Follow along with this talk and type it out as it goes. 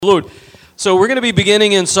Lord. So we're going to be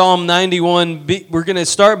beginning in Psalm 91. We're going to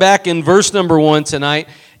start back in verse number 1 tonight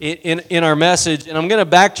in our message. And I'm going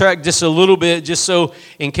to backtrack just a little bit, just so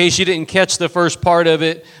in case you didn't catch the first part of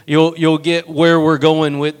it, you'll get where we're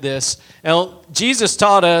going with this. Now, Jesus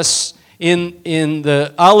taught us in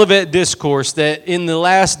the Olivet Discourse that in the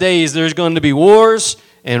last days there's going to be wars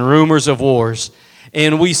and rumors of wars.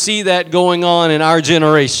 And we see that going on in our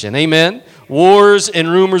generation. Amen? Wars and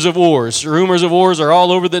rumors of wars. Rumors of wars are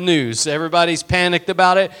all over the news. Everybody's panicked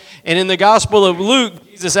about it. And in the Gospel of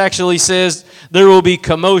Luke, Jesus actually says there will be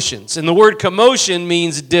commotions. And the word commotion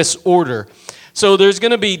means disorder. So there's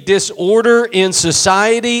going to be disorder in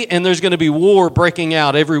society, and there's going to be war breaking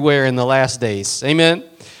out everywhere in the last days. Amen?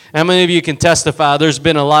 How many of you can testify there's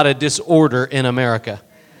been a lot of disorder in America?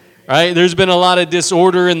 Right? There's been a lot of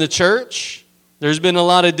disorder in the church. There's been a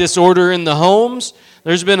lot of disorder in the homes.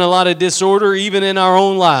 There's been a lot of disorder even in our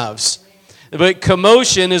own lives. But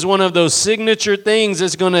commotion is one of those signature things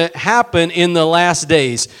that's going to happen in the last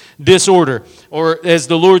days. Disorder, or as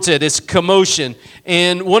the Lord said, it's commotion.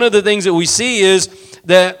 And one of the things that we see is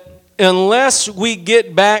that unless we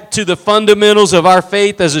get back to the fundamentals of our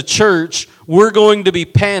faith as a church, we're going to be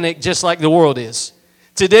panicked just like the world is.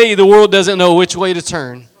 Today, the world doesn't know which way to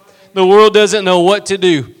turn. The world doesn't know what to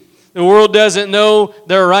do. The world doesn't know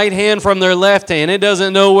their right hand from their left hand. It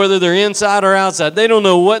doesn't know whether they're inside or outside. They don't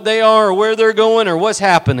know what they are or where they're going or what's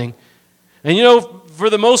happening. And you know, for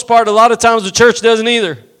the most part, a lot of times the church doesn't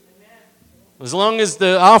either. As long as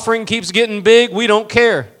the offering keeps getting big, we don't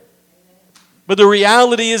care. But the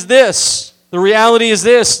reality is this. The reality is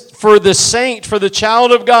this. For the saint, for the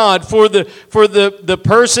child of God, for the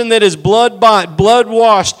person that is blood-bought,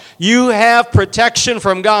 blood-washed, you have protection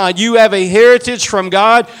from God. You have a heritage from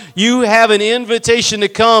God. You have an invitation to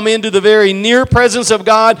come into the very near presence of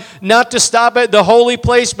God, not to stop at the holy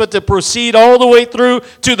place, but to proceed all the way through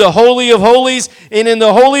to the Holy of Holies. And in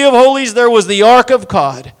the Holy of Holies, there was the Ark of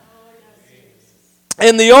God.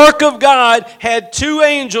 And the Ark of God had two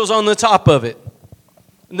angels on the top of it.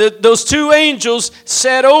 Those two angels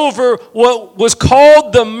sat over what was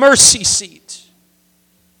called the mercy seat.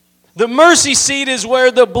 The mercy seat is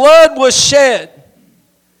where the blood was shed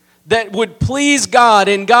that would please God,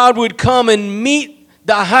 and God would come and meet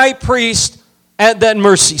the high priest at that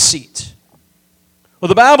mercy seat. Well,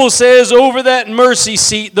 the Bible says over that mercy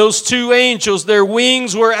seat, those two angels, their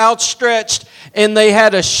wings were outstretched, and they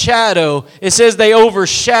had a shadow. It says they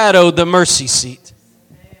overshadowed the mercy seat.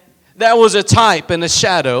 That was a type and a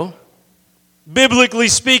shadow. Biblically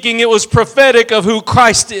speaking, it was prophetic of who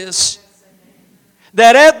Christ is.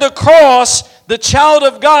 That at the cross, the child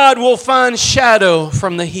of God will find shadow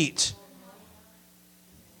from the heat.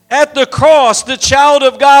 At the cross, the child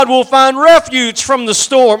of God will find refuge from the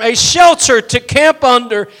storm, a shelter to camp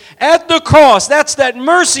under. At the cross, that's that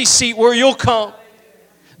mercy seat where you'll come.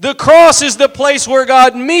 The cross is the place where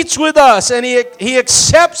God meets with us, and He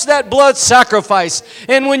accepts that blood sacrifice.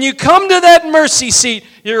 And when you come to that mercy seat,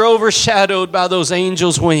 you're overshadowed by those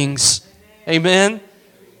angels' wings. Amen?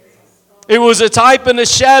 It was a type and a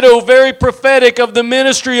shadow, very prophetic of the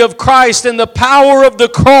ministry of Christ and the power of the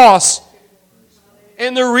cross.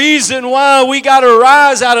 And the reason why we got to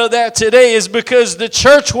rise out of that today is because the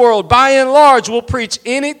church world, by and large, will preach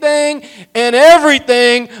anything and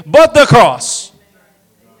everything but the cross.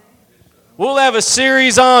 We'll have a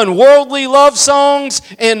series on worldly love songs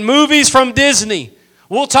and movies from Disney.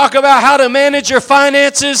 We'll talk about how to manage your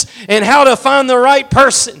finances and how to find the right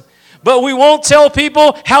person. But we won't tell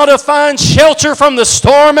people how to find shelter from the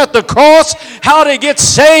storm at the cross, how to get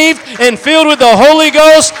saved and filled with the Holy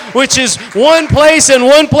Ghost, which is one place and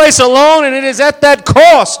one place alone, and it is at that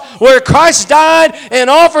cross where Christ died and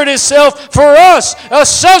offered Himself for us, a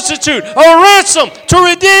substitute, a ransom to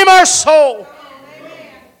redeem our soul.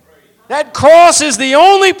 That cross is the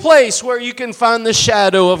only place where you can find the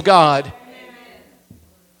shadow of God.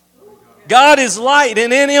 God is light,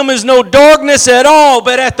 and in Him is no darkness at all,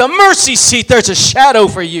 but at the mercy seat there's a shadow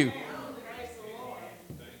for you.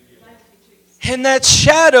 And that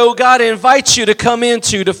shadow God invites you to come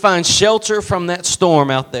into to find shelter from that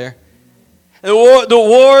storm out there. The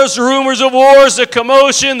wars, the rumors of wars, the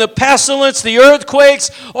commotion, the pestilence, the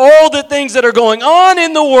earthquakes, all the things that are going on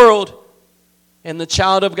in the world. And the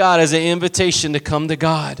child of God has an invitation to come to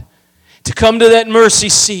God, to come to that mercy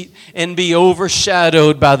seat and be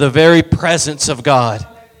overshadowed by the very presence of God.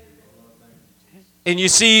 And you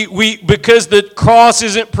see, because the cross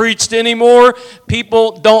isn't preached anymore,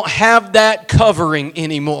 people don't have that covering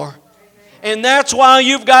anymore. And that's why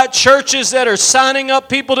you've got churches that are signing up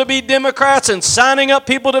people to be Democrats and signing up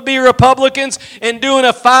people to be Republicans and doing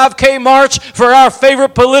a 5K march for our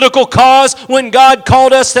favorite political cause when God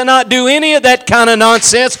called us to not do any of that kind of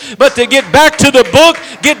nonsense, but to get back to the book,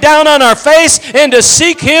 get down on our face, and to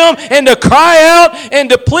seek Him and to cry out and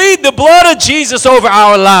to plead the blood of Jesus over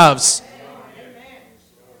our lives.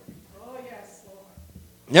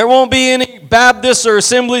 There won't be any Baptists or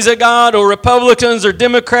Assemblies of God or Republicans or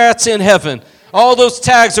Democrats in heaven. All those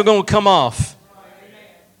tags are going to come off.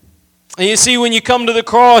 And you see, when you come to the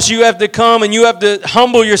cross, you have to come and you have to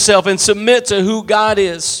humble yourself and submit to who God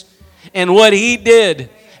is and what He did.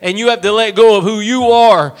 And you have to let go of who you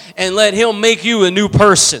are and let Him make you a new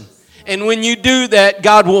person. And when you do that,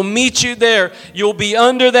 God will meet you there. You'll be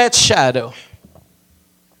under that shadow.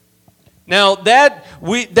 Now,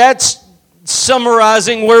 that's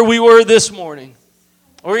summarizing where we were this morning.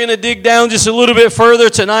 We're going to dig down just a little bit further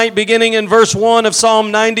tonight, beginning in verse 1 of Psalm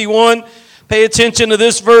 91. Pay attention to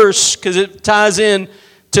this verse because it ties in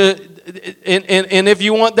to, and if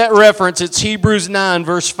you want that reference, it's Hebrews 9,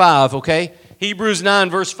 verse 5, okay? Hebrews 9,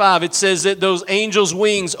 verse 5, it says that those angels'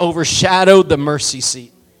 wings overshadowed the mercy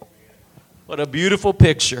seat. What a beautiful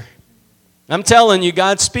picture. I'm telling you,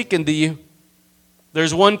 God's speaking to you.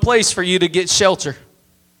 There's one place for you to get shelter.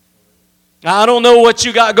 I don't know what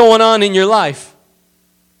you got going on in your life.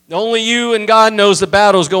 Only you and God knows the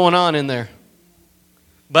battle's going on in there.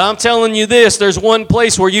 But I'm telling you this, there's one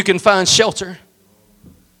place where you can find shelter.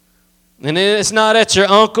 And it's not at your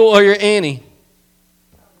uncle or your auntie.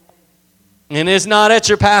 And it's not at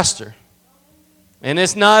your pastor. And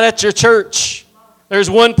it's not at your church. There's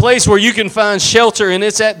one place where you can find shelter, and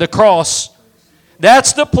it's at the cross.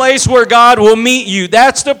 That's the place where God will meet you.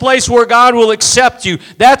 That's the place where God will accept you.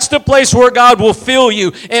 That's the place where God will fill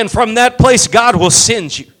you. And from that place, God will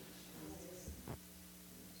send you.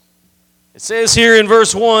 It says here in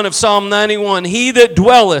verse 1 of Psalm 91, He that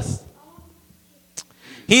dwelleth.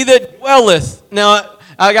 Now,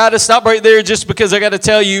 I got to stop right there just because I got to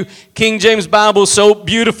tell you, King James Bible is so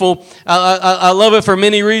beautiful. I love it for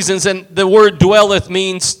many reasons. And the word dwelleth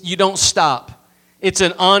means you don't stop. It's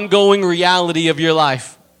an ongoing reality of your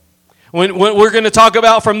life. When we're going to talk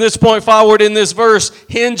about from this point forward in this verse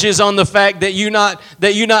hinges on the fact that you not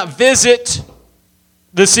visit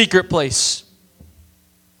the secret place.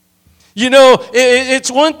 You know,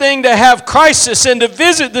 it's one thing to have crisis and to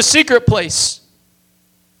visit the secret place.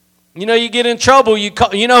 You know, you get in trouble,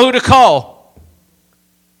 you know who to call.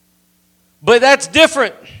 But that's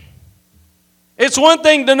different. It's one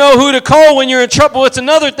thing to know who to call when you're in trouble. It's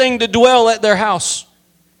another thing to dwell at their house.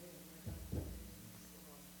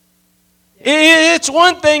 It's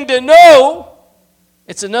one thing to know.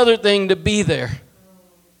 It's another thing to be there.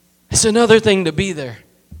 It's another thing to be there.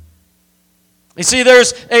 You see,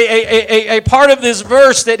 there's a part of this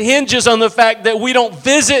verse that hinges on the fact that we don't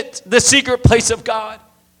visit the secret place of God.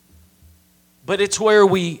 But it's where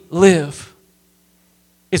we live.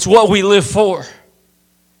 It's what we live for.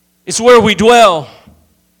 It's where we dwell.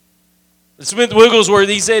 Smith Wigglesworth,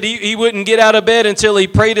 he said he wouldn't get out of bed until he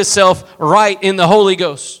prayed himself right in the Holy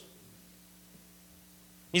Ghost.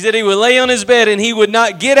 He said he would lay on his bed and he would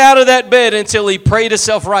not get out of that bed until he prayed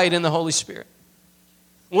himself right in the Holy Spirit.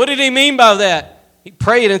 What did he mean by that? He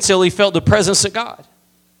prayed until he felt the presence of God.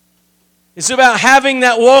 It's about having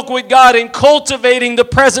that walk with God and cultivating the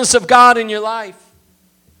presence of God in your life.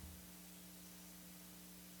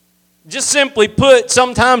 Just simply put,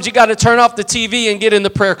 sometimes you got to turn off the TV and get in the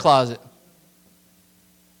prayer closet.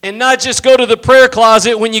 And not just go to the prayer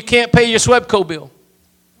closet when you can't pay your SWEPCO bill.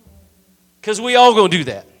 Because we all going to do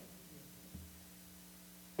that.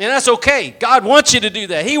 And that's okay. God wants you to do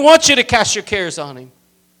that. He wants you to cast your cares on Him.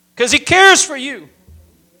 Because He cares for you.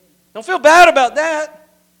 Don't feel bad about that.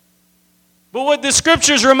 But what the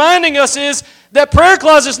Scripture is reminding us is that prayer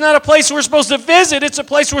closet is not a place we're supposed to visit. It's a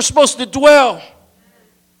place we're supposed to dwell.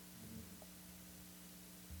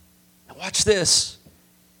 Now watch this.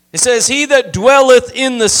 It says, He that dwelleth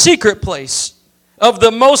in the secret place of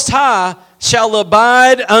the Most High shall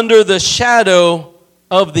abide under the shadow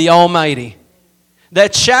of the Almighty.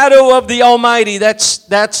 That shadow of the Almighty, that's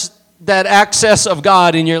that access of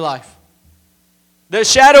God in your life. The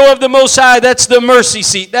shadow of the Most High, that's the mercy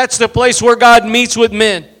seat. That's the place where God meets with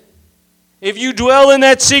men. If you dwell in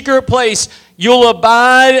that secret place, you'll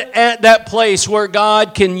abide at that place where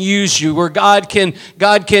God can use you, where God can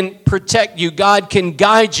protect you, God can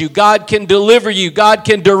guide you, God can deliver you, God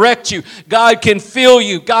can direct you, God can fill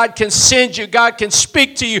you, God can send you, God can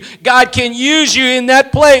speak to you, God can use you in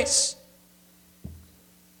that place.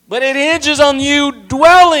 But it hinges on you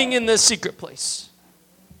dwelling in the secret place.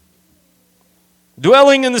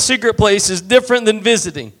 Dwelling in the secret place is different than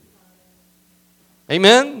visiting.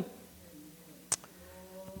 Amen?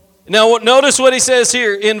 Now, notice what he says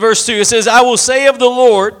here in verse 2. It says, I will say of the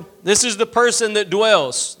Lord, this is the person that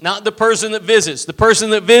dwells, not the person that visits. The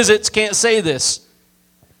person that visits can't say this.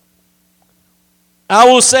 I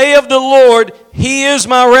will say of the Lord, He is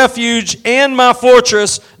my refuge and my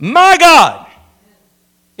fortress, my God.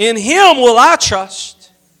 In Him will I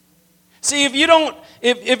trust. See,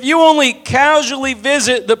 if you only casually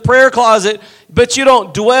visit the prayer closet, but you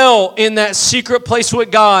don't dwell in that secret place with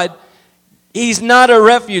God, He's not a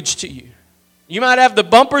refuge to you. You might have the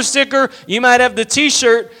bumper sticker, you might have the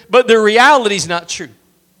t-shirt, but the reality's not true.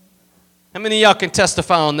 How many of y'all can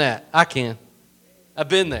testify on that? I can. I've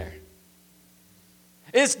been there.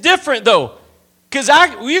 It's different though, because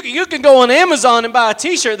you can go on Amazon and buy a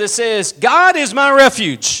t-shirt that says, God is my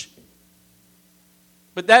refuge.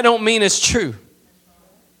 But that don't mean it's true.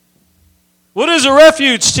 What is a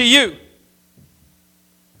refuge to you?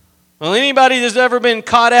 Well, anybody that's ever been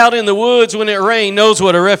caught out in the woods when it rained knows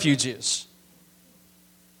what a refuge is.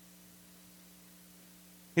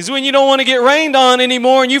 It's when you don't want to get rained on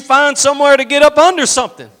anymore and you find somewhere to get up under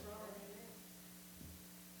something.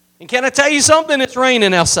 And can I tell you something? It's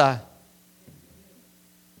raining outside.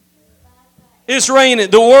 It's raining.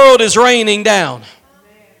 The world is raining down.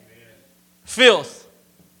 Filth.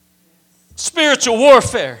 Spiritual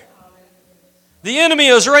warfare. The enemy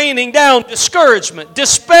is raining down discouragement,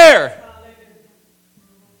 despair,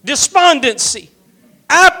 despondency,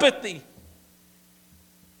 apathy.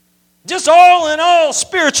 Just all in all,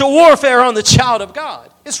 spiritual warfare on the child of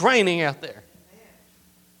God. It's raining out there.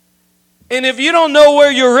 And if you don't know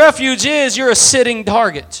where your refuge is, you're a sitting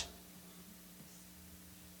target.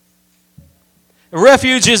 A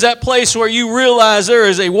refuge is that place where you realize there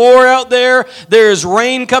is a war out there, there is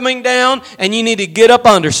rain coming down, and you need to get up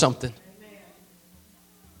under something.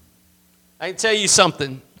 I can tell you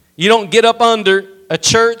something. You don't get up under a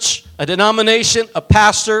church, a denomination, a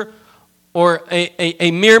pastor, or a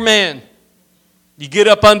mere man. You get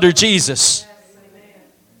up under Jesus.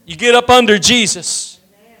 You get up under Jesus.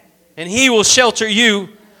 And He will shelter you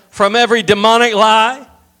from every demonic lie,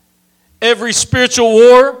 every spiritual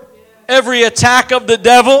war, every attack of the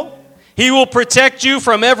devil. He will protect you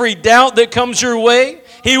from every doubt that comes your way.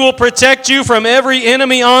 He will protect you from every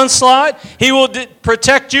enemy onslaught. He will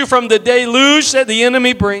protect you from the deluge that the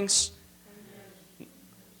enemy brings.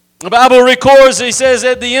 The Bible records, he says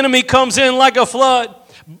that the enemy comes in like a flood,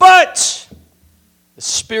 but the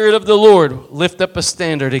Spirit of the Lord lift up a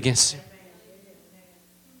standard against him.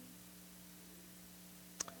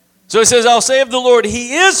 So he says, I'll say of the Lord,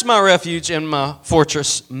 He is my refuge and my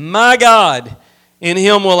fortress, my God. In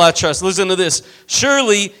Him will I trust. Listen to this.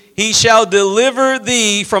 Surely He shall deliver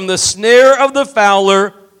thee from the snare of the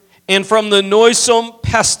fowler and from the noisome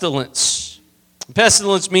pestilence.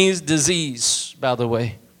 Pestilence means disease, by the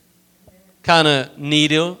way. Kind of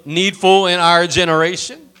needful in our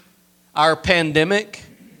generation, our pandemic.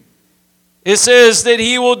 It says that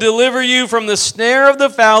He will deliver you from the snare of the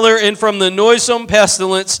fowler and from the noisome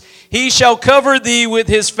pestilence. He shall cover thee with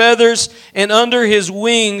His feathers, and under His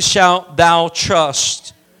wings shalt thou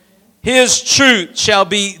trust. His truth shall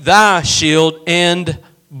be thy shield and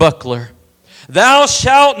buckler. Thou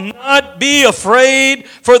shalt not be afraid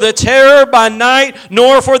for the terror by night,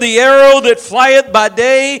 nor for the arrow that flieth by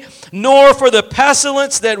day, nor for the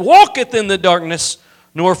pestilence that walketh in the darkness,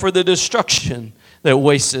 nor for the destruction that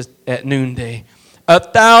wasteth at noonday.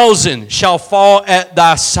 1,000 shall fall at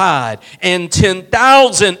thy side, and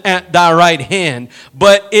 10,000 at thy right hand,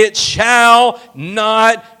 but it shall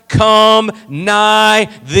not come nigh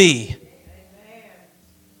thee.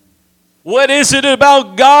 What is it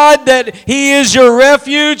about God that He is your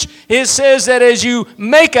refuge? It says that as you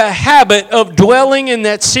make a habit of dwelling in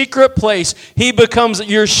that secret place, He becomes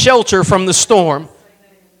your shelter from the storm.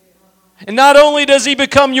 And not only does He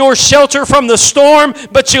become your shelter from the storm,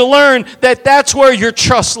 but you learn that that's where your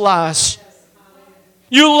trust lies.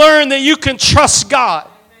 You learn that you can trust God.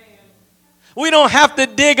 We don't have to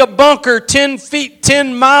dig a bunker 10 feet,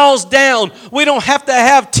 10 miles down. We don't have to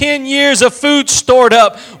have 10 years of food stored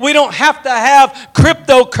up. We don't have to have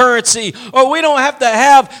cryptocurrency, or we don't have to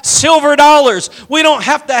have silver dollars. We don't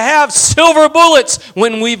have to have silver bullets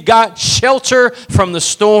when we've got shelter from the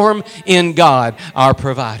storm in God, our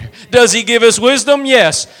provider. Does He give us wisdom?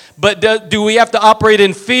 Yes. But do we have to operate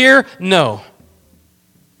in fear? No.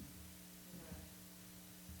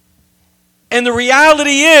 And the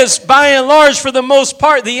reality is, by and large, for the most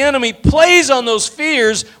part, the enemy plays on those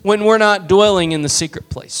fears when we're not dwelling in the secret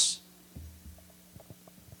place.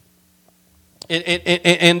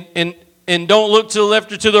 And and don't look to the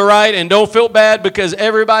left or to the right and don't feel bad because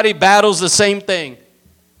everybody battles the same thing.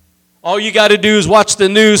 All you got to do is watch the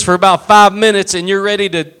news for about 5 minutes and you're ready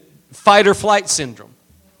to fight or flight syndrome.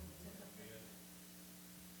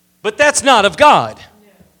 But that's not of God.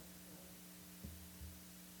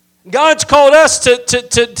 God's called us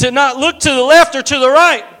to not look to the left or to the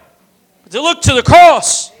right, but to look to the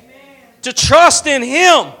cross, to trust in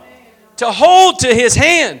Him, to hold to His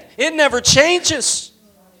hand. It never changes.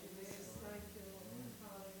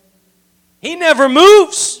 He never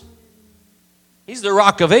moves. He's the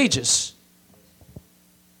Rock of Ages.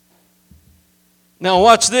 Now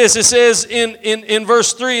watch this. It says in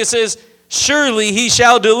verse 3, it says, surely He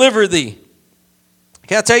shall deliver thee.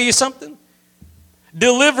 Can I tell you something?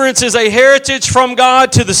 Deliverance is a heritage from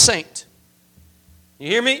God to the saint. You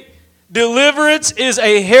hear me? Deliverance is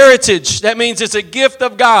a heritage. That means it's a gift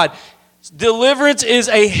of God. Deliverance is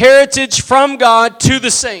a heritage from God to the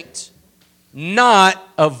saint, not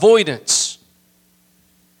avoidance.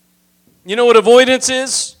 You know what avoidance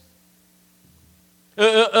is?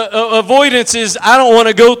 Avoidance is, I don't want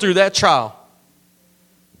to go through that trial.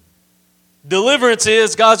 Deliverance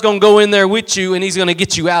is, God's going to go in there with you and He's going to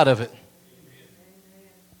get you out of it.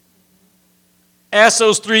 Ask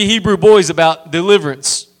those 3 Hebrew boys about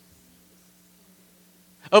deliverance.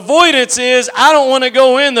 Avoidance is, I don't want to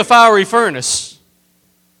go in the fiery furnace.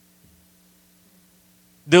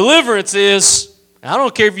 Deliverance is, I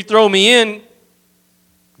don't care if you throw me in,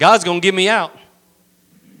 God's going to get me out.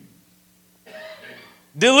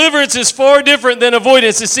 Deliverance is far different than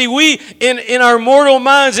avoidance. And see, we, in our mortal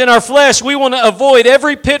minds, in our flesh, we want to avoid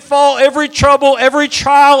every pitfall, every trouble, every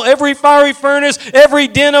trial, every fiery furnace, every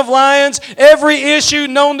den of lions, every issue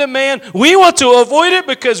known to man. We want to avoid it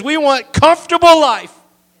because we want comfortable life.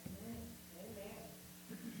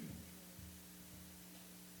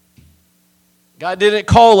 God didn't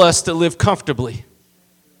call us to live comfortably.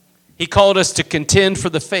 He called us to contend for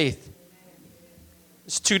the faith.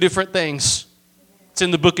 It's 2 different things. It's in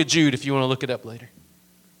the book of Jude if you want to look it up later.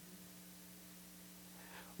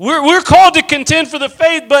 We're called to contend for the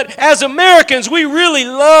faith, but as Americans, we really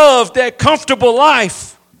love that comfortable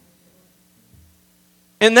life.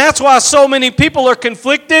 And that's why so many people are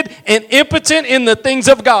conflicted and impotent in the things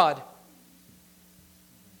of God.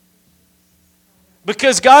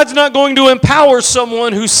 Because God's not going to empower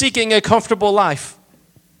someone who's seeking a comfortable life.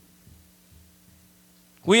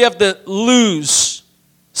 We have to lose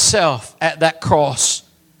self at that cross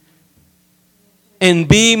and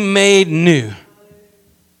be made new.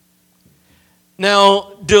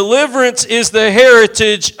 Now, deliverance is the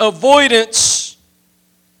heritage. Avoidance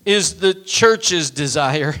is the church's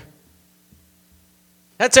desire.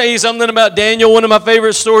 I'll tell you something about Daniel. One of my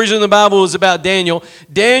favorite stories in the Bible is about Daniel.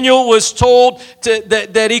 Daniel was told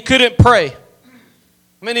that he couldn't pray. How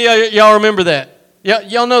many of y'all remember that?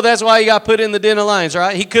 Y'all know that's why he got put in the den of lions,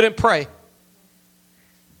 right? He couldn't pray.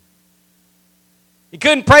 He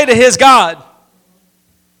couldn't pray to his God.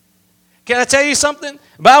 Can I tell you something?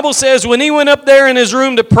 The Bible says when he went up there in his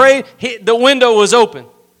room to pray, the window was open.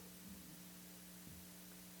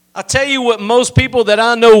 I'll tell you what most people that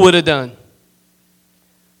I know would have done.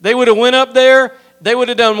 They would have went up there, they would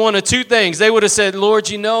have done one of 2 things. They would have said, Lord,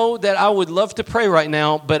 you know that I would love to pray right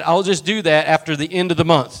now, but I'll just do that after the end of the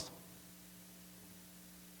month.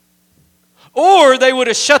 Or they would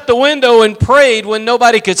have shut the window and prayed when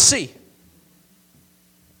nobody could see.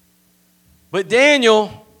 But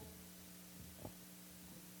Daniel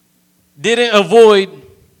didn't avoid.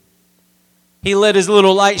 He let his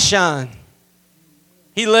little light shine.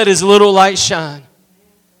 He let his little light shine.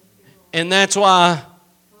 And that's why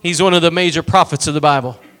he's one of the major prophets of the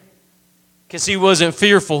Bible. Because he wasn't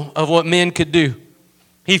fearful of what men could do.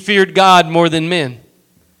 He feared God more than men.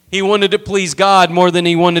 He wanted to please God more than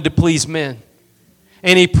he wanted to please men.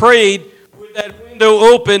 And he prayed with that window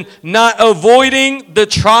open, not avoiding the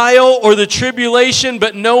trial or the tribulation,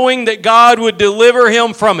 but knowing that God would deliver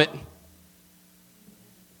him from it.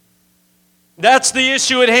 That's the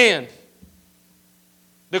issue at hand.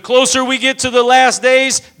 The closer we get to the last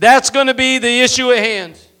days, that's going to be the issue at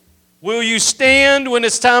hand. Will you stand when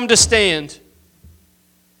it's time to stand?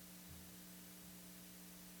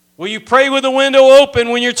 Will you pray with the window open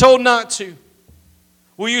when you're told not to?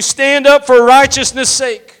 Will you stand up for righteousness'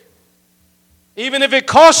 sake? Even if it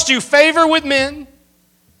costs you favor with men,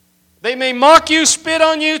 they may mock you, spit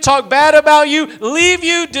on you, talk bad about you, leave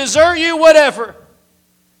you, desert you, whatever.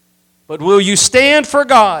 But will you stand for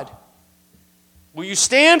God? Will you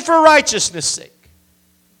stand for righteousness' sake?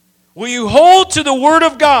 Will you hold to the Word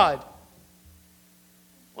of God? I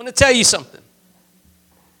want to tell you something.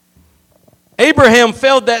 Abraham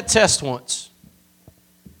failed that test once.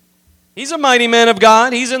 He's a mighty man of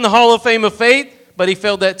God. He's in the Hall of Fame of faith, but he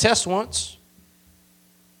failed that test once.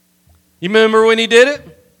 You remember when he did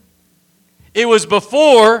it? It was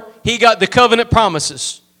before he got the covenant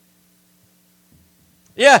promises.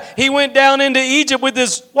 Yeah, he went down into Egypt with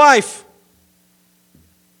his wife.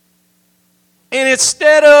 And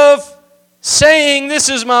instead of saying, "This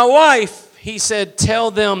is my wife," he said,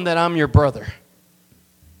 "Tell them that I'm your brother."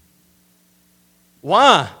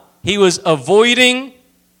 Why? He was avoiding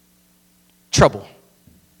trouble.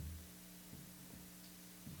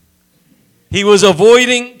 He was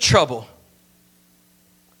avoiding trouble.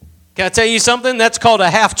 Can I tell you something? That's called a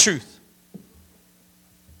half-truth.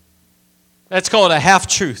 That's called a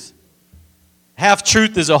half-truth.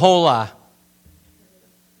 Half-truth is a whole lie.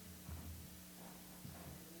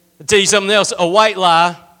 I'll tell you something else. A white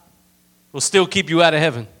lie will still keep you out of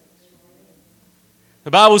heaven.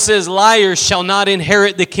 The Bible says liars shall not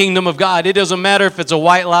inherit the kingdom of God. It doesn't matter if it's a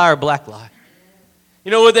white lie or a black lie.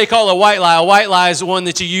 You know what they call a white lie? A white lie is the one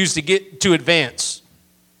that you use to get to advance.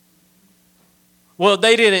 Well,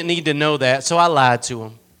 they didn't need to know that, so I lied to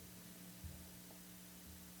them.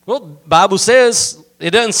 Well, the Bible says,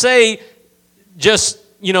 it doesn't say just,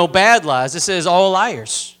 bad lies. It says all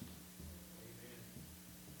liars.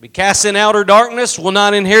 Be cast in outer darkness, will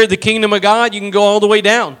not inherit the kingdom of God. You can go all the way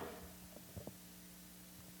down.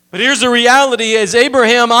 But here's the reality, as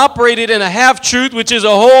Abraham operated in a half-truth, which is a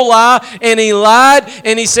whole lie, and he lied,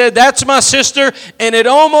 and he said, "That's my sister," and it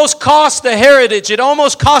almost cost the heritage. It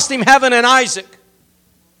almost cost him having an Isaac.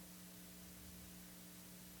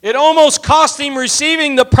 It almost cost him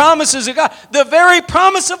receiving the promises of God. The very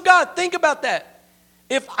promise of God. Think about that.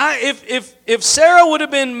 If Sarah would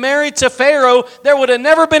have been married to Pharaoh, there would have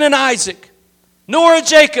never been an Isaac, nor a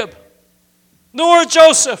Jacob, nor a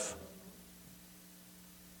Joseph,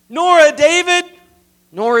 nor a David,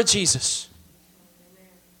 nor a Jesus.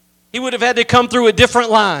 He would have had to come through a different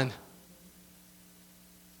line.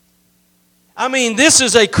 I mean, this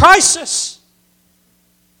is a crisis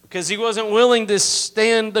because he wasn't willing to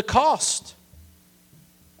stand the cost.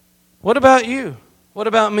 What about you? What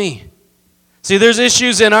about me? See, there's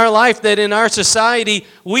issues in our life that in our society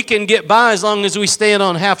we can get by as long as we stand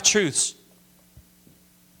on half-truths.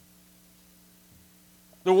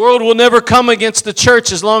 The world will never come against the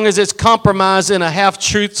church as long as it's compromised in a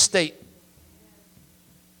half-truth state.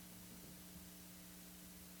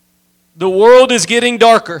 The world is getting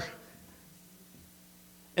darker.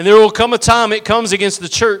 And there will come a time it comes against the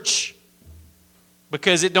church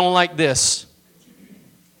because it don't like this.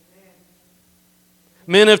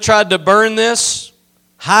 Men have tried to burn this,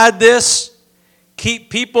 hide this, keep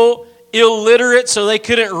people illiterate so they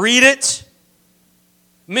couldn't read it.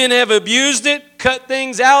 Men have abused it, cut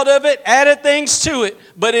things out of it, added things to it.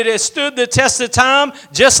 But it has stood the test of time,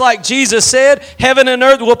 just like Jesus said, "Heaven and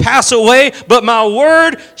earth will pass away, but my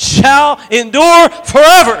word shall endure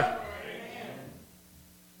forever."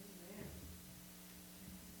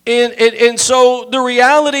 And so the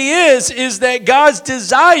reality is that God's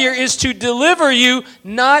desire is to deliver you,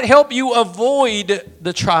 not help you avoid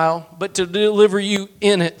the trial, but to deliver you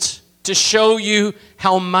in it. To show you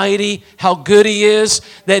how mighty, how good He is,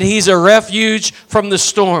 that He's a refuge from the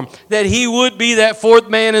storm, that He would be that fourth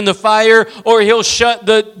man in the fire, or He'll shut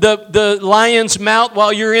the lion's mouth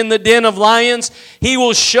while you're in the den of lions. He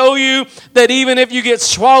will show you that even if you get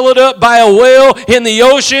swallowed up by a whale in the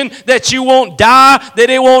ocean, that you won't die, that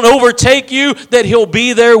it won't overtake you, that He'll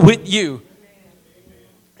be there with you.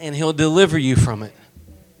 And He'll deliver you from it.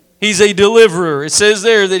 He's a deliverer. It says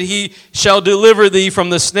there that He shall deliver thee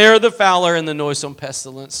from the snare of the fowler and the noisome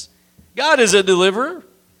pestilence. God is a deliverer.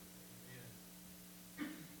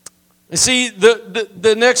 You see,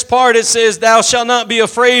 the next part it says, "Thou shalt not be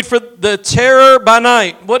afraid for the terror by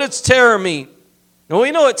night." What does terror mean? Well,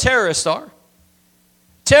 we know what terrorists are.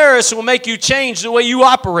 Terrorists will make you change the way you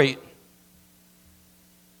operate.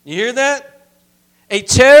 You hear that? A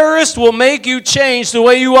terrorist will make you change the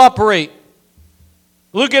way you operate.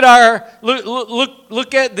 Look at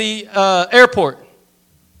the airport.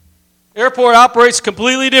 Airport operates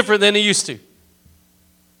completely different than it used to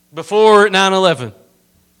before 9/11.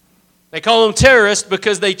 They call them terrorists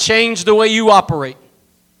because they change the way you operate.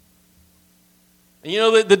 And you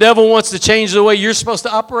know that the devil wants to change the way you're supposed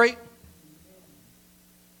to operate?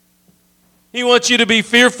 He wants you to be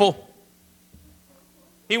fearful.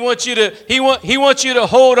 He wants you to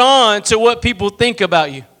hold on to what people think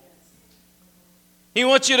about you. He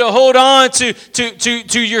wants you to hold on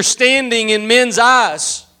to your standing in men's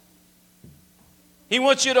eyes. He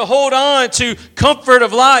wants you to hold on to comfort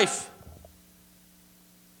of life.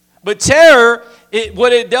 But terror,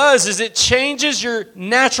 what it does is it changes your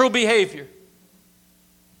natural behavior.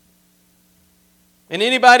 And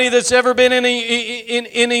anybody that's ever been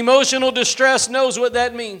in emotional distress knows what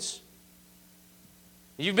that means.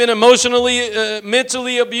 You've been emotionally,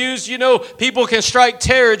 mentally abused. You know, people can strike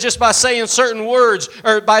terror just by saying certain words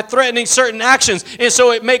or by threatening certain actions. And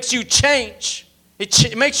so it makes you change.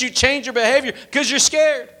 It makes you change your behavior because you're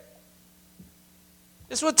scared.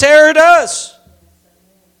 That's what terror does.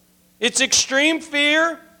 It's extreme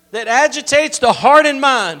fear that agitates the heart and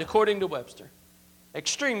mind, according to Webster.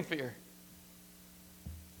 Extreme fear.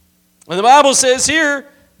 And the Bible says here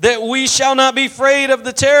that we shall not be afraid of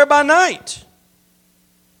the terror by night.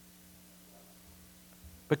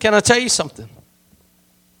 But can I tell you something?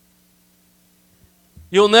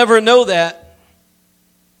 You'll never know that.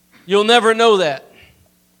 You'll never know that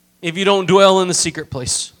if you don't dwell in the secret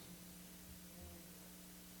place.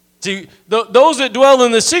 See, those that dwell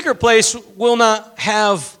in the secret place will not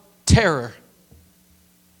have terror.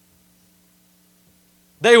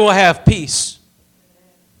 They will have peace.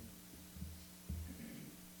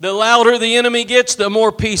 The louder the enemy gets, the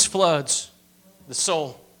more peace floods the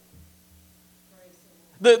soul.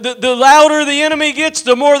 The louder the enemy gets,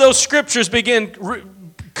 the more those scriptures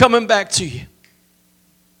begin coming back to you.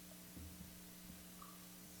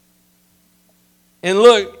 And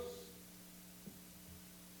look,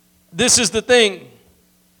 this is the thing.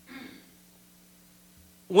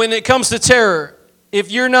 When it comes to terror,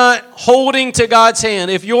 if you're not holding to God's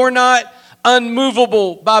hand, if you're not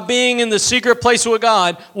unmovable by being in the secret place with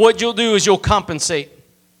God, what you'll do is you'll compensate.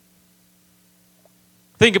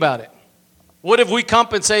 Think about it. What if we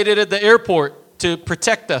compensated at the airport to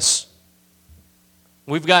protect us?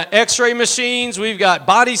 We've got x-ray machines, we've got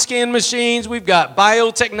body scan machines, we've got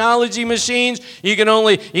biotechnology machines. You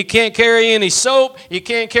can't carry any soap, you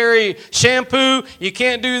can't carry shampoo, you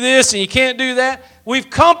can't do this and you can't do that. We've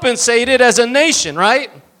compensated as a nation,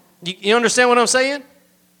 right? You understand what I'm saying?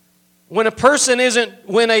 When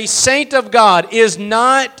a saint of God is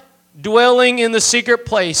not dwelling in the secret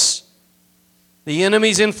place, the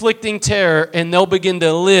enemy's inflicting terror, and they'll begin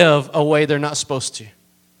to live a way they're not supposed to.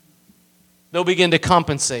 They'll begin to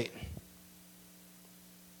compensate.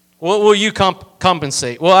 What will you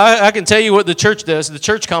compensate? Well, I can tell you what the church does. The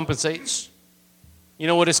church compensates. You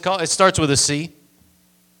know what it's called? It starts with a C.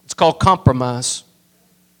 It's called compromise.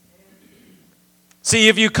 See,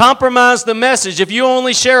 if you compromise the message, if you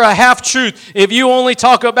only share a half-truth, if you only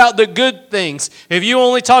talk about the good things, if you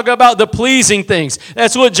only talk about the pleasing things,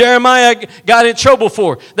 that's what Jeremiah got in trouble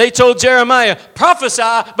for. They told Jeremiah,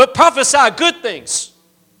 prophesy, but prophesy good things.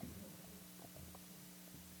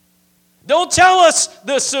 Don't tell us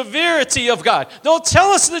the severity of God. Don't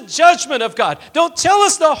tell us the judgment of God. Don't tell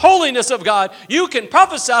us the holiness of God. You can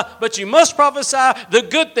prophesy, but you must prophesy the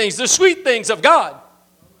good things, the sweet things of God.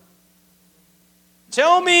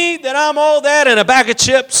 Tell me that I'm all that and a bag of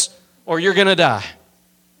chips, or you're going to die.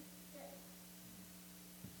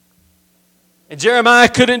 And Jeremiah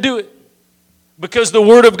couldn't do it because the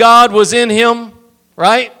Word of God was in him,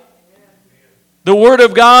 right? The Word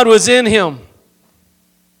of God was in him.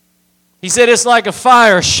 He said it's like a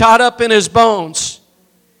fire shot up in his bones.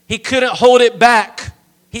 He couldn't hold it back.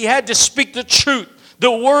 He had to speak the truth.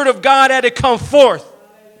 The Word of God had to come forth.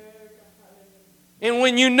 And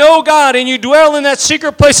when you know God and you dwell in that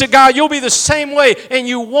secret place of God, you'll be the same way. And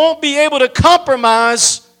you won't be able to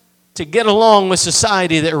compromise to get along with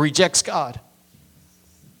society that rejects God.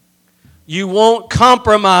 You won't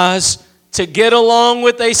compromise to get along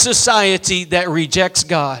with a society that rejects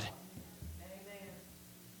God.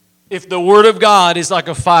 If the Word of God is like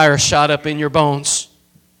a fire shot up in your bones.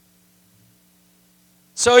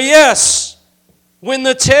 So yes, when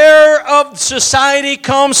the terror of society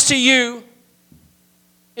comes to you,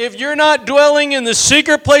 if you're not dwelling in the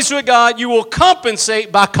secret place with God, you will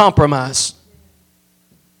compensate by compromise.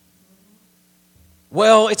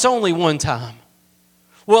 Well, it's only one time.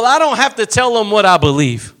 Well, I don't have to tell them what I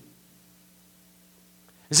believe.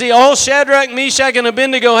 See, all Shadrach, Meshach, and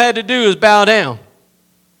Abednego had to do is bow down.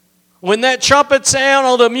 When that trumpet sound,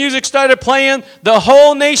 all the music started playing, the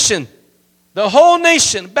whole nation,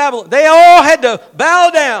 Babylon, they all had to bow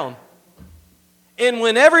down. And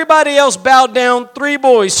when everybody else bowed down, 3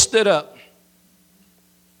 boys stood up.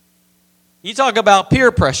 You talk about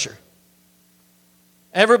peer pressure.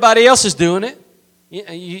 Everybody else is doing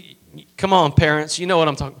it. Come on, parents, you know what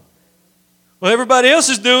I'm talking about. Well, everybody else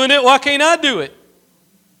is doing it. Why can't I do it?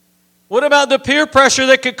 What about the peer pressure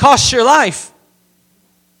that could cost your life?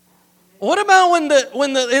 What about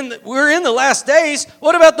when we're in the last days?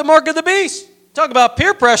 What about the mark of the beast? Talk about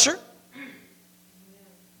peer pressure.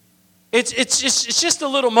 It's just a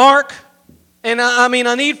little mark, and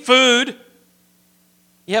I need food.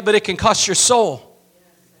 Yeah, but it can cost your soul.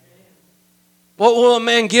 What will a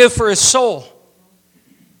man give for his soul?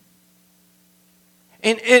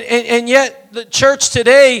 And yet the church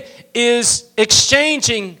today is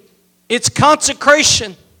exchanging its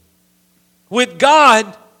consecration with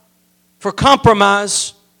God for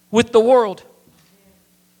compromise with the world.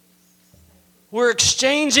 We're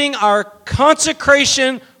exchanging our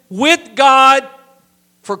consecration with God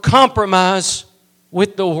for compromise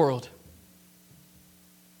with the world.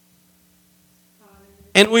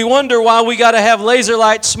 And we wonder why we got to have laser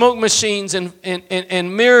light smoke machines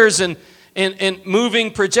and mirrors and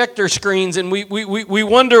moving projector screens. And we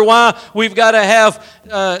wonder why we've got to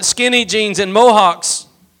have skinny jeans and mohawks.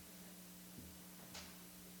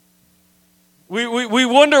 We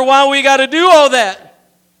wonder why we got to do all that.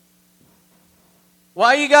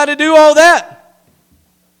 Why you got to do all that?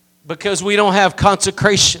 Because we don't have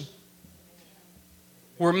consecration.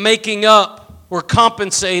 We're making up, we're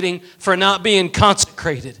compensating for not being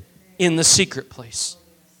consecrated in the secret place.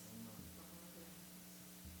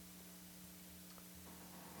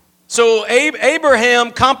 So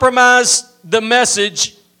Abraham compromised the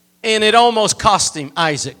message, and it almost cost him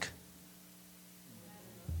Isaac.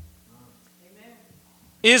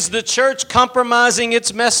 Is the church compromising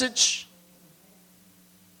its message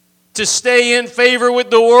to stay in favor with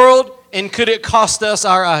the world? And could it cost us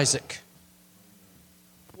our Isaac?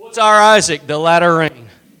 What's our Isaac? The latter rain.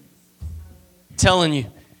 I'm telling you,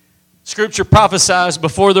 Scripture prophesies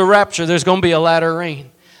before the rapture there's going to be a latter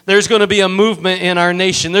rain. There's going to be a movement in our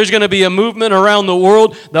nation. There's going to be a movement around the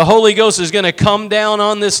world. The Holy Ghost is going to come down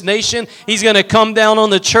on this nation. He's going to come down on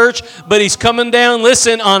the church, but He's coming down,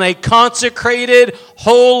 listen, on a consecrated,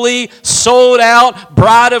 holy, sold out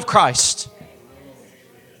bride of Christ.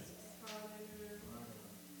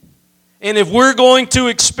 And if we're going to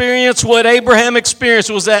experience what Abraham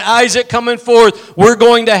experienced, was that Isaac coming forth, we're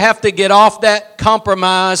going to have to get off that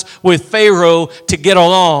compromise with Pharaoh to get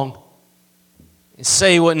along and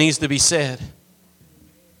say what needs to be said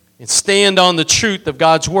and stand on the truth of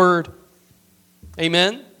God's word.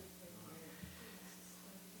 Amen.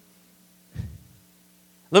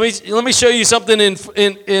 Let me show you something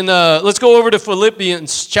in let's go over to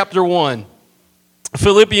Philippians chapter 1.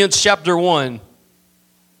 Philippians chapter 1.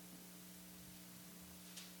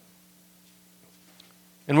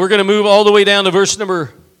 And we're going to move all the way down to verse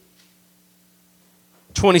number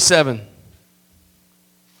 27.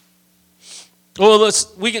 Well,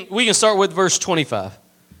 we can start with verse 25.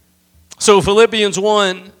 So Philippians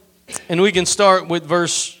 1, and we can start with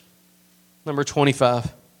verse number 25.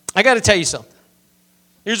 I got to tell you something.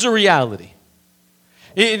 Here's the reality.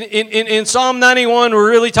 In Psalm 91, we're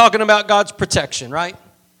really talking about God's protection, right?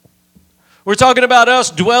 We're talking about us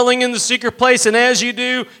dwelling in the secret place, and as you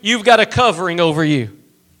do, you've got a covering over you.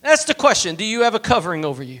 That's the question. Do you have a covering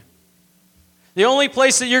over you? The only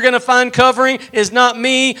place that you're going to find covering is not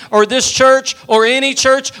me or this church or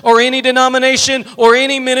any denomination or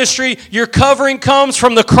any ministry. Your covering comes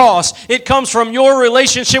from the cross. It comes from your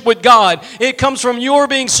relationship with God. It comes from your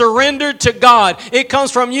being surrendered to God. It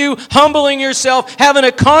comes from you humbling yourself, having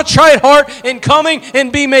a contrite heart, and coming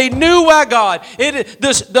and be made new by God.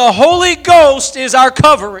 The Holy Ghost is our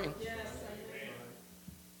covering.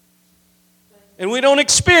 And we don't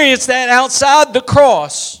experience that outside the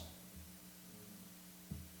cross.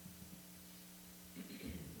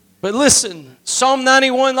 But listen, Psalm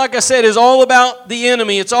 91, like I said, is all about the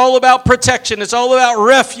enemy. It's all about protection. It's all about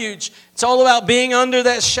refuge. It's all about being under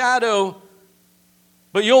that shadow.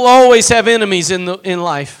 But you'll always have enemies in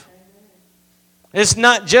life. It's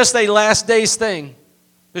not just a last days thing.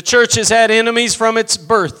 The church has had enemies from its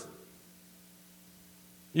birth.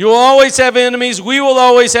 You will always have enemies. We will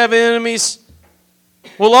always have enemies.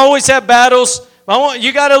 We'll always have battles.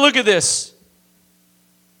 You got to look at this.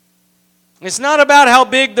 It's not about how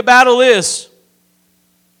big the battle is.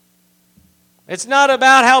 It's not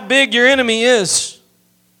about how big your enemy is.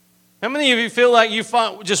 How many of you feel like you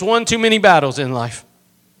fought just one too many battles in life?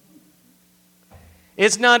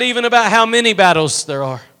 It's not even about how many battles there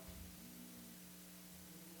are.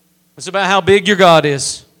 It's about how big your God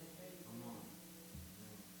is.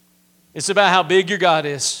 It's about how big your God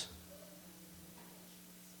is.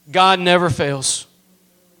 God never fails.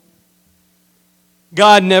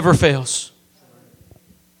 God never fails.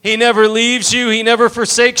 He never leaves you. He never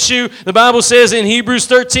forsakes you. The Bible says in Hebrews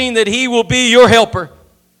 13 that He will be your helper.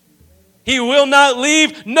 He will not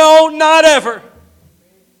leave. No, not ever.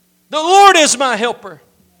 The Lord is my helper.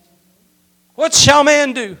 What shall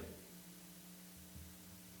man do?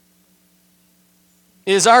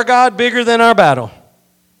 Is our God bigger than our battle?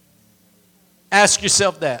 Ask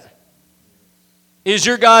yourself that. Is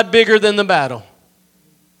your God bigger than the battle?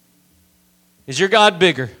 Is your God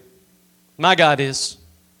bigger? My God is.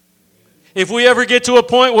 If we ever get to a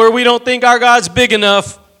point where we don't think our God's big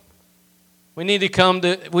enough, we need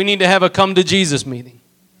to have a come to Jesus meeting.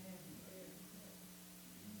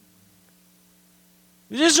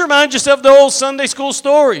 Just remind yourself of the old Sunday school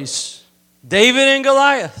stories. David and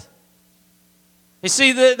Goliath. You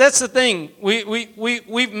see, that's the thing.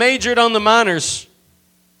 We've majored on the minors.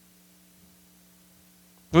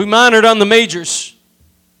 We minored on the majors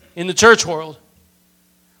in the church world.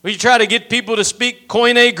 We try to get people to speak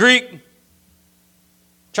Koine Greek.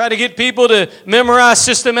 Try to get people to memorize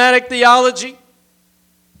systematic theology.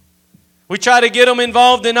 We try to get them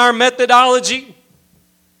involved in our methodology.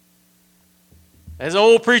 As the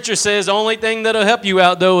old preacher says, the only thing that'll help you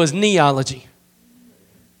out, though, is kneeology.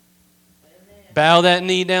 Bow that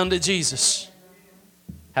knee down to Jesus.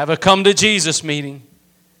 Have a come to Jesus meeting.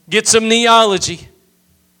 Get some kneeology.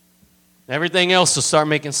 Everything else will start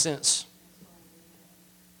making sense.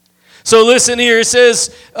 So listen here. It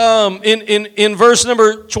says in verse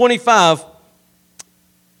number 25,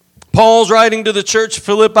 Paul's writing to the church of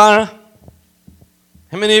Philippi. How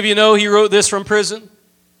many of you know he wrote this from prison?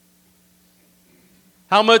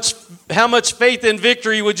 How much faith and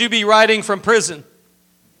victory would you be writing from prison?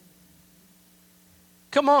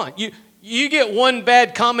 Come on. You get one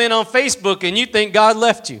bad comment on Facebook and you think God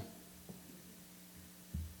left you.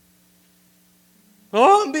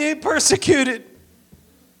 Oh, I'm being persecuted.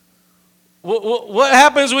 What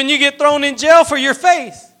happens when you get thrown in jail for your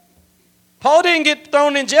faith? Paul didn't get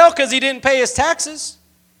thrown in jail because he didn't pay his taxes.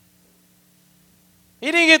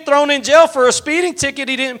 He didn't get thrown in jail for a speeding ticket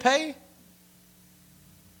he didn't pay.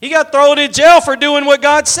 He got thrown in jail for doing what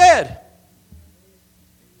God said.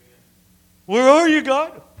 Where are you,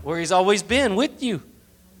 God? Where He's always been, with you.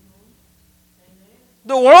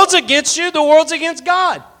 The world's against you. The world's against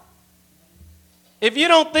God. If you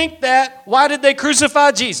don't think that, why did they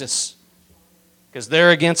crucify Jesus? Because they're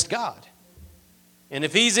against God. And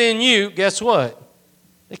if He's in you, guess what?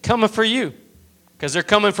 They're coming for you. Because they're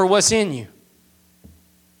coming for what's in you.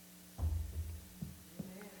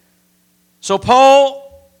 So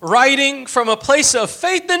Paul, writing from a place of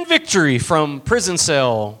faith and victory from prison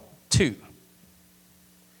cell 2.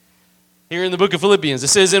 Here in the book of Philippians, it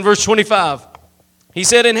says in verse 25, he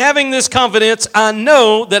said, "In having this confidence, I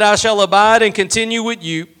know that I shall abide and continue with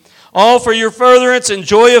you, all for your furtherance and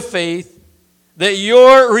joy of faith, that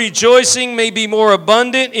your rejoicing may be more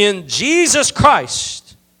abundant in Jesus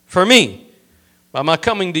Christ for me, by my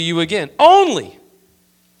coming to you again. Only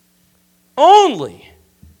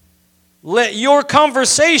let your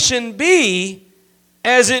conversation be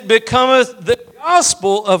as it becometh the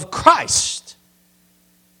gospel of Christ."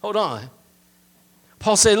 Hold on.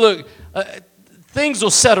 Paul said, look, things will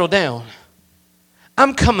settle down.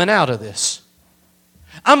 I'm coming out of this.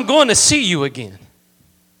 I'm going to see you again.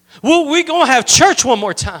 Well, we're going to have church one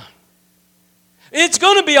more time. It's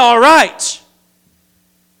going to be all right.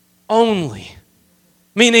 Only.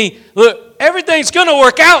 Meaning, look, everything's going to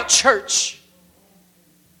work out, church.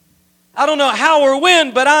 I don't know how or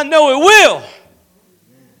when, but I know it will.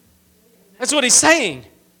 That's what he's saying.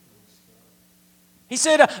 He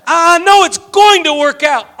said, I know it's going to work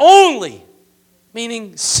out. Only.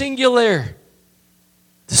 Meaning singular.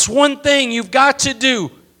 This one thing you've got to do.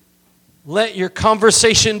 Let your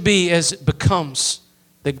conversation be as it becomes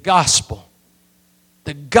the gospel.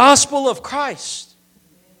 The gospel of Christ.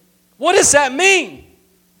 What does that mean?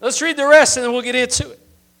 Let's read the rest and then we'll get into it.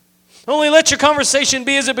 Only let your conversation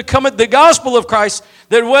be as it becometh the gospel of Christ,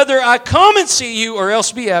 that whether I come and see you or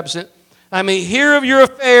else be absent, I may hear of your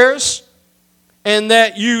affairs, and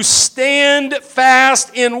that you stand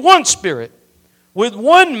fast in one spirit, with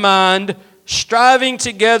one mind, striving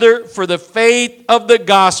together for the faith of the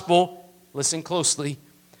gospel. Listen closely.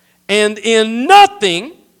 And in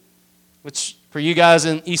nothing, which for you guys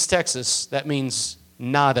in East Texas, that means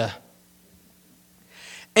nada.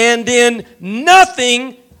 And in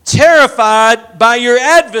nothing terrified by your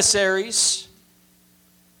adversaries,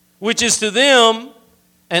 which is to them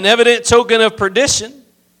an evident token of perdition,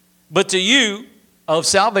 but to you of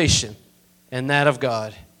salvation, and that of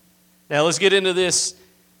God. Now let's get into this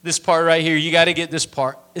part right here. You got to get this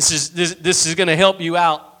part. This is going to help you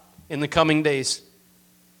out in the coming days.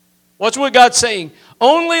 Watch what God's saying.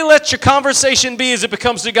 Only let your conversation be as it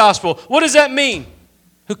becomes the gospel. What does that mean?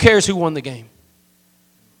 Who cares who won the game?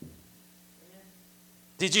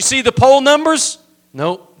 Did you see the poll numbers?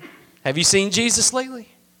 Nope. Have you seen Jesus lately?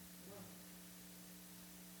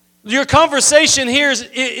 Your conversation here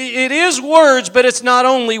it is words, but it's not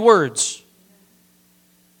only words.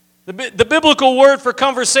 The biblical word for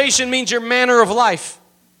conversation means your manner of life.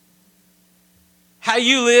 How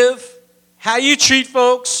you live, how you treat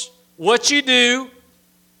folks, what you do,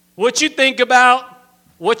 what you think about,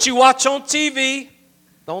 what you watch on TV.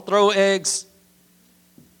 Don't throw eggs.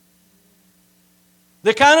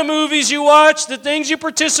 The kind of movies you watch, the things you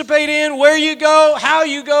participate in, where you go, how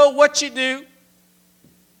you go, what you do.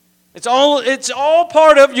 It's all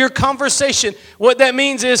part of your conversation. What that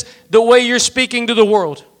means is the way you're speaking to the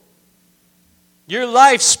world. Your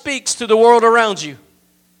life speaks to the world around you.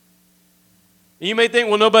 You may think,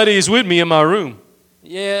 well, nobody is with me in my room.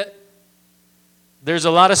 Yeah, there's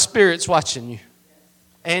a lot of spirits watching you.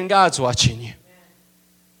 And God's watching you.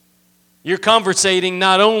 You're conversating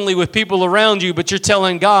not only with people around you, but you're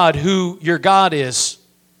telling God who your God is.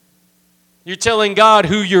 You're telling God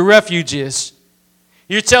who your refuge is.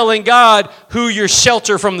 You're telling God who your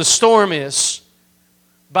shelter from the storm is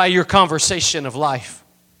by your conversation of life.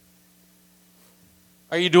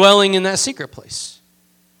 Are you dwelling in that secret place?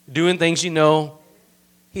 Doing things you know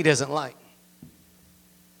He doesn't like.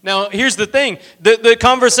 Now, here's the thing. The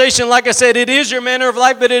conversation, like I said, it is your manner of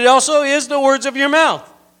life, but it also is the words of your mouth.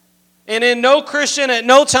 And in no Christian, at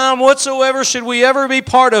no time whatsoever, should we ever be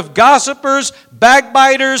part of gossipers,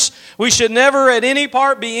 backbiters. We should never at any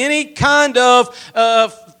part be any kind of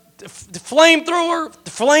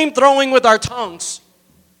flame-throwing with our tongues.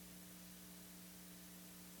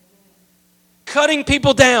 Cutting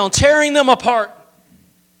people down, tearing them apart.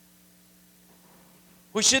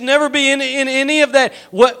 We should never be in any of that.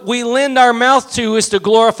 What we lend our mouth to is to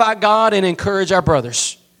glorify God and encourage our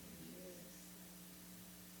brothers.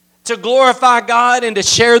 To glorify God and to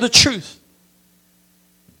share the truth.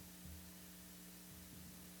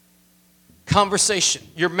 Conversation,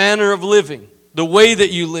 your manner of living, the way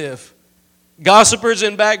that you live. Gossipers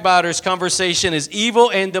and backbiters' conversation is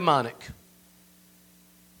evil and demonic.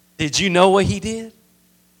 Did you know what he did?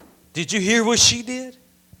 Did you hear what she did?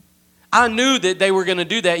 I knew that they were going to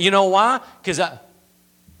do that. You know why? Because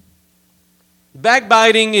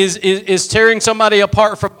backbiting is tearing somebody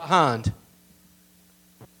apart from behind.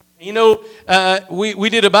 You know, we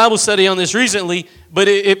did a Bible study on this recently, but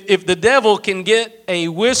if the devil can get a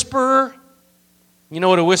whisperer, you know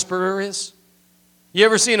what a whisperer is? You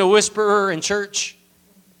ever seen a whisperer in church?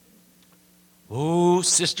 Oh,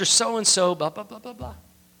 sister so-and-so, blah, blah, blah, blah, blah.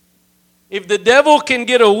 If the devil can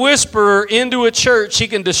get a whisperer into a church, he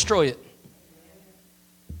can destroy it.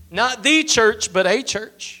 Not the church, but a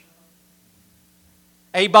church.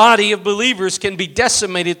 A body of believers can be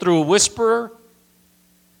decimated through a whisperer.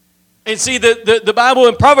 And see, the Bible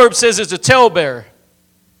in Proverbs says it's a talebearer.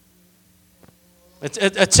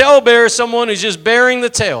 A talebearer is someone who's just bearing the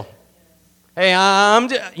tale. Hey,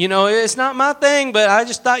 it's not my thing, but I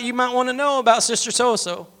just thought you might want to know about Sister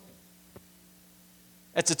So-and-so.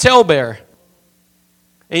 That's a talebearer.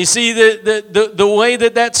 And you see, the way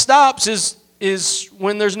that stops is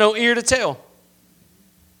when there's no ear to tell.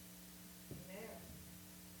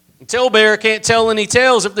 A talebearer can't tell any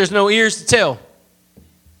tales if there's no ears to tell.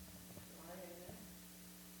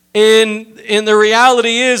 And the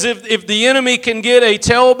reality is, if the enemy can get a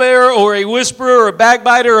talebearer or a whisperer or a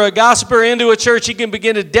backbiter or a gossiper into a church, he can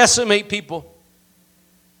begin to decimate people.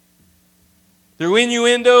 Through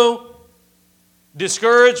innuendo,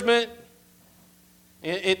 discouragement,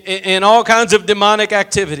 and all kinds of demonic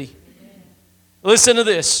activity. Listen to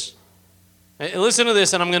this. Listen to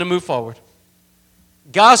this, and I'm going to move forward.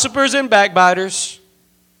 Gossipers and backbiters,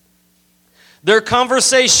 their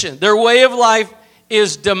conversation, their way of life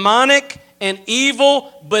is demonic and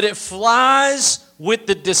evil, but it flies with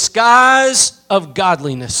the disguise of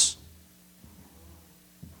godliness.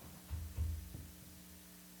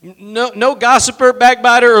 No gossiper,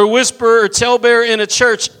 backbiter, or whisperer, or talebearer in a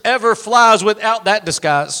church ever flies without that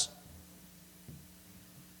disguise.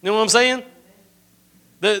 You know what I'm saying?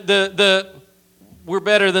 We're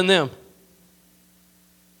better than them.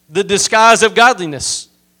 The disguise of godliness.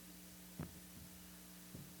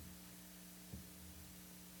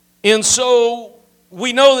 And so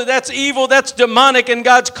we know that that's evil, that's demonic, and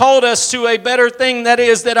God's called us to a better thing, that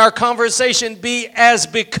is that our conversation be as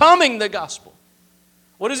becoming the gospel.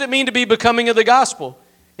 What does it mean to be becoming of the gospel?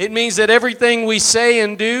 It means that everything we say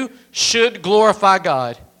and do should glorify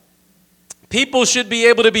God. People should be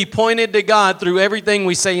able to be pointed to God through everything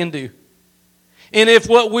we say and do. And if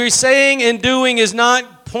what we're saying and doing is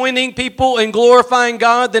not pointing people and glorifying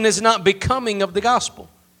God, then it's not becoming of the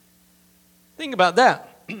gospel. Think about that.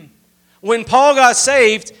 When Paul got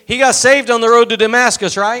saved, he got saved on the road to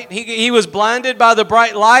Damascus, right? He was blinded by the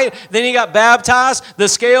bright light. Then he got baptized. The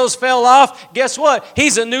scales fell off. Guess what?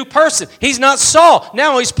 He's a new person. He's not Saul.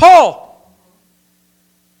 Now he's Paul.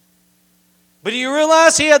 But do you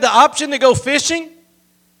realize he had the option to go fishing?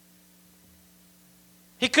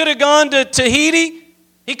 He could have gone to Tahiti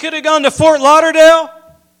He could have gone to Fort Lauderdale.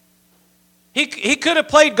 He could have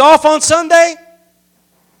played golf on Sunday.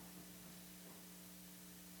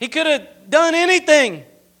 He could have done anything.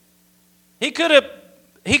 He could have,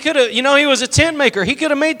 he was a tent maker. He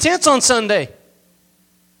could have made tents on Sunday.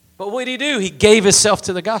 But what did he do? He gave himself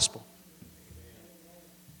to the gospel.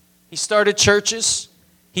 He started churches.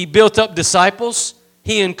 He built up disciples.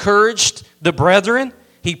 He encouraged the brethren.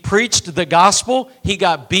 He preached the gospel. He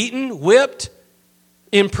got beaten, whipped,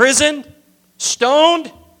 imprisoned,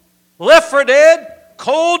 stoned, left for dead,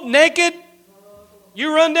 cold, naked.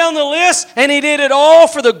 You run down the list, and he did it all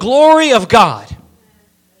for the glory of God.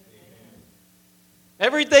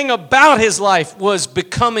 Everything about his life was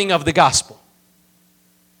becoming of the gospel.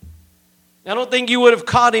 I don't think you would have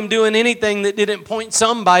caught him doing anything that didn't point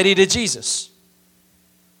somebody to Jesus.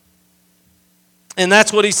 And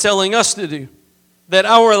that's what he's telling us to do. That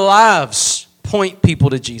our lives point people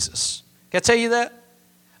to Jesus. Can I tell you that?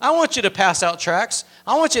 I want you to pass out tracts.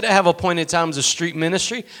 I want you to have appointed times of street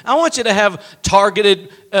ministry. I want you to have targeted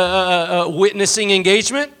witnessing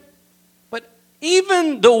engagement. But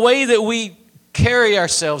even the way that we carry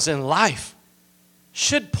ourselves in life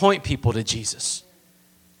should point people to Jesus.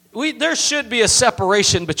 There should be a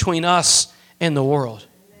separation between us and the world.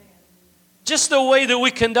 Just the way that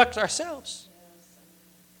we conduct ourselves.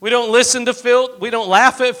 We don't listen to filth. We don't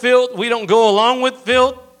laugh at filth. We don't go along with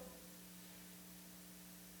filth.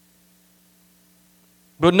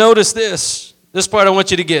 But notice this. This part I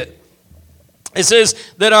want you to get. It says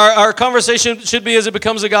that our conversation should be as it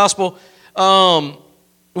becomes the gospel.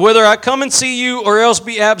 Whether I come and see you or else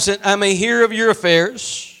be absent, I may hear of your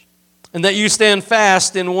affairs, and that you stand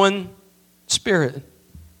fast in one spirit,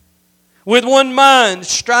 with one mind,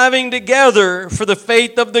 striving together for the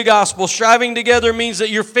faith of the gospel. Striving together means that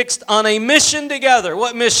you're fixed on a mission together.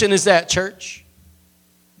 What mission is that, church?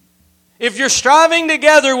 If you're striving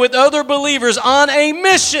together with other believers on a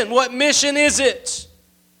mission, what mission is it?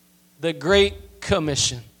 The Great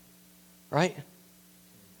Commission, right?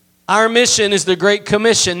 Our mission is the Great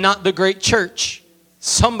Commission, not the Great Church.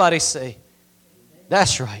 Somebody say,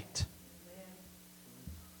 that's right.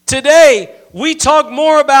 Today, we talk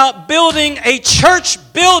more about building a church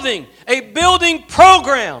building, a building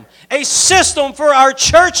program, a system for our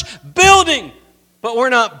church building. But we're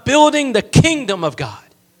not building the kingdom of God.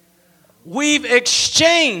 We've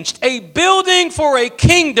exchanged a building for a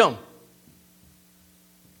kingdom.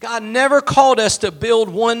 God never called us to build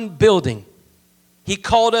one building. He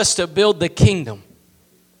called us to build the kingdom.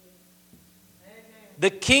 The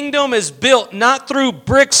kingdom is built not through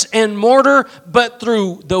bricks and mortar, but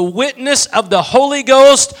through the witness of the Holy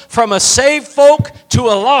Ghost from a saved folk to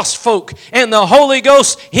a lost folk, and the Holy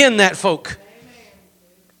Ghost in that folk.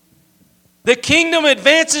 The kingdom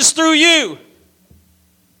advances through you,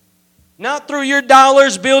 not through your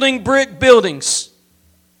dollars building brick buildings,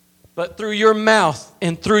 but through your mouth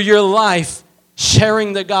and through your life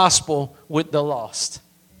sharing the gospel with the lost.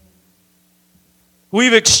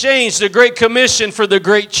 We've exchanged the Great Commission for the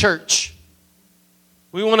great church.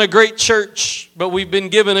 We want a great church, but we've been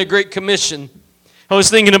given a Great Commission. I was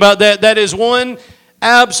thinking about that. That is one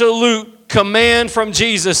absolute command from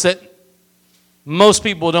Jesus that most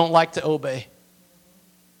people don't like to obey.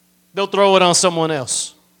 They'll throw it on someone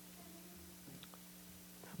else.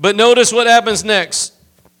 But notice what happens next.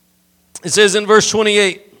 It says in verse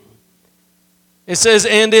 28, it says,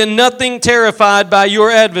 and in nothing terrified by your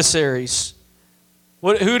adversaries.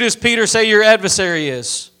 Who does Peter say your adversary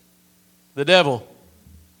is? The devil.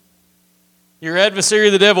 Your adversary,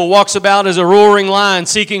 the devil, walks about as a roaring lion,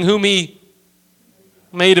 seeking whom he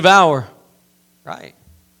may devour. Right?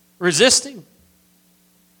 Resist him.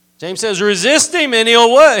 James says, resist him and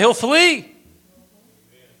he'll what? He'll flee.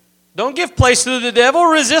 Don't give place to the devil.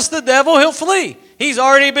 Resist the devil, he'll flee. He's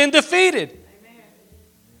already been defeated.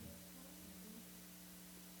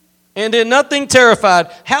 And in nothing terrified.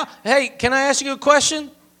 Hey, can I ask you a question?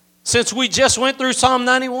 Since we just went through Psalm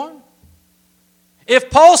 91. If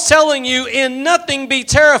Paul's telling you in nothing be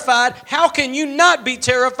terrified, how can you not be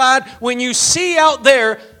terrified when you see out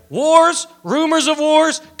there wars, rumors of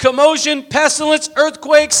wars, commotion, pestilence,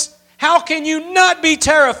 earthquakes? How can you not be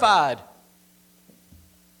terrified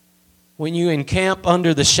when you encamp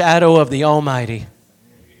under the shadow of the Almighty?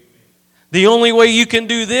 The only way you can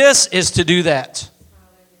do this is to do that.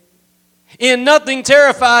 In nothing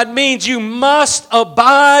terrified means you must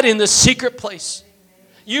abide in the secret place.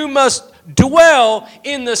 You must dwell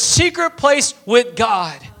in the secret place with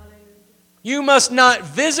God. You must not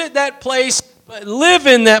visit that place, but live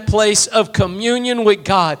in that place of communion with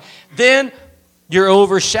God. Then you're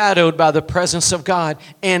overshadowed by the presence of God,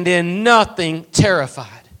 and in nothing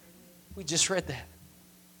terrified. We just read that.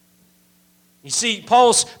 You see,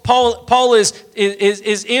 Paul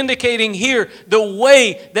is indicating here the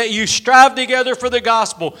way that you strive together for the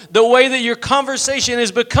gospel, the way that your conversation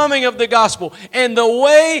is becoming of the gospel, and the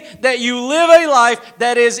way that you live a life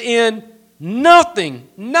that is in nothing,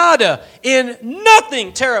 nada, in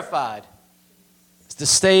nothing terrified. It's to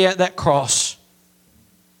stay at that cross.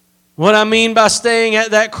 What I mean by staying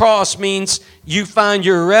at that cross means you find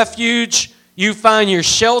your refuge, you find your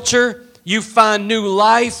shelter, you find new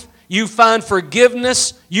life, you find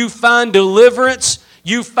forgiveness, you find deliverance,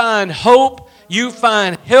 you find hope, you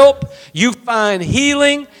find help, you find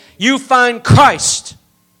healing, you find Christ.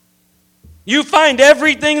 You find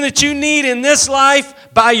everything that you need in this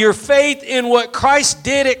life by your faith in what Christ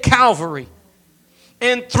did at Calvary.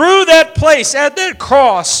 And through that place, at that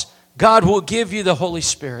cross, God will give you the Holy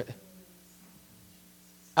Spirit.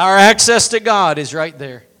 Our access to God is right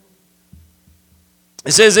there.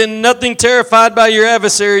 It says, in nothing terrified by your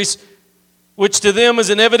adversaries, which to them is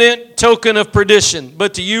an evident token of perdition,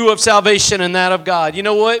 but to you of salvation and that of God. You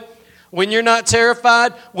know what? When you're not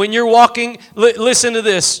terrified, when you're walking, listen to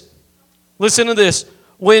this. Listen to this.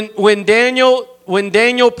 When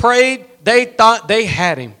Daniel prayed, they thought they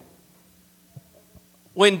had him.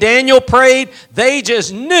 When Daniel prayed, they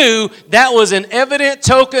just knew that was an evident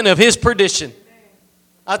token of his perdition.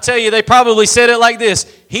 I'll tell you, they probably said it like this: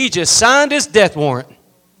 he just signed his death warrant.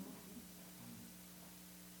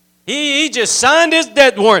 He just signed his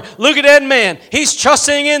death warrant. Look at that man. He's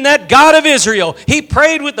trusting in that God of Israel. He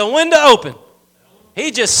prayed with the window open.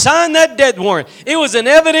 He just signed that death warrant. It was an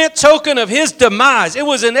evident token of his demise. It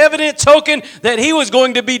was an evident token that he was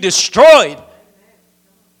going to be destroyed.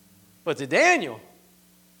 But to Daniel,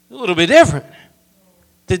 a little bit different.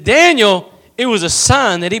 To Daniel, it was a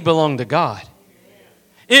sign that he belonged to God.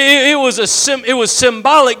 It was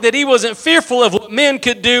symbolic that he wasn't fearful of what men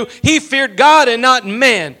could do. He feared God and not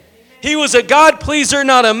man. He was a God pleaser,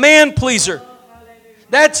 not a man pleaser.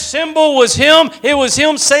 That symbol was him. It was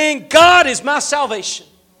him saying, God is my salvation.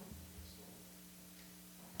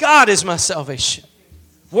 God is my salvation.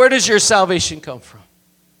 Where does your salvation come from?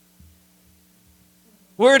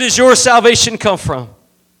 Where does your salvation come from?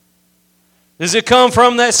 Does it come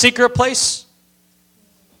from that secret place?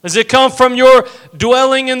 Does it come from your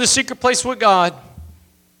dwelling in the secret place with God?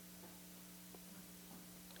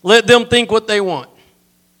 Let them think what they want.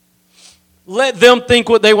 Let them think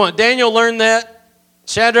what they want. Daniel learned that.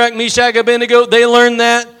 Shadrach, Meshach, Abednego, they learned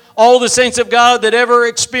that. All the saints of God that ever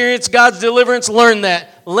experienced God's deliverance learned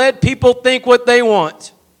that. Let people think what they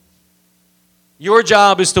want. Your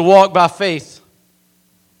job is to walk by faith,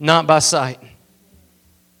 not by sight.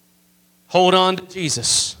 Hold on to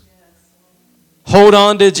Jesus. Hold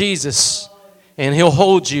on to Jesus, and He'll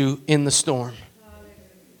hold you in the storm.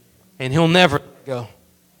 And He'll never let go.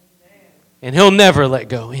 And He'll never let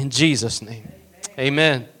go. In Jesus' name.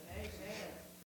 Amen.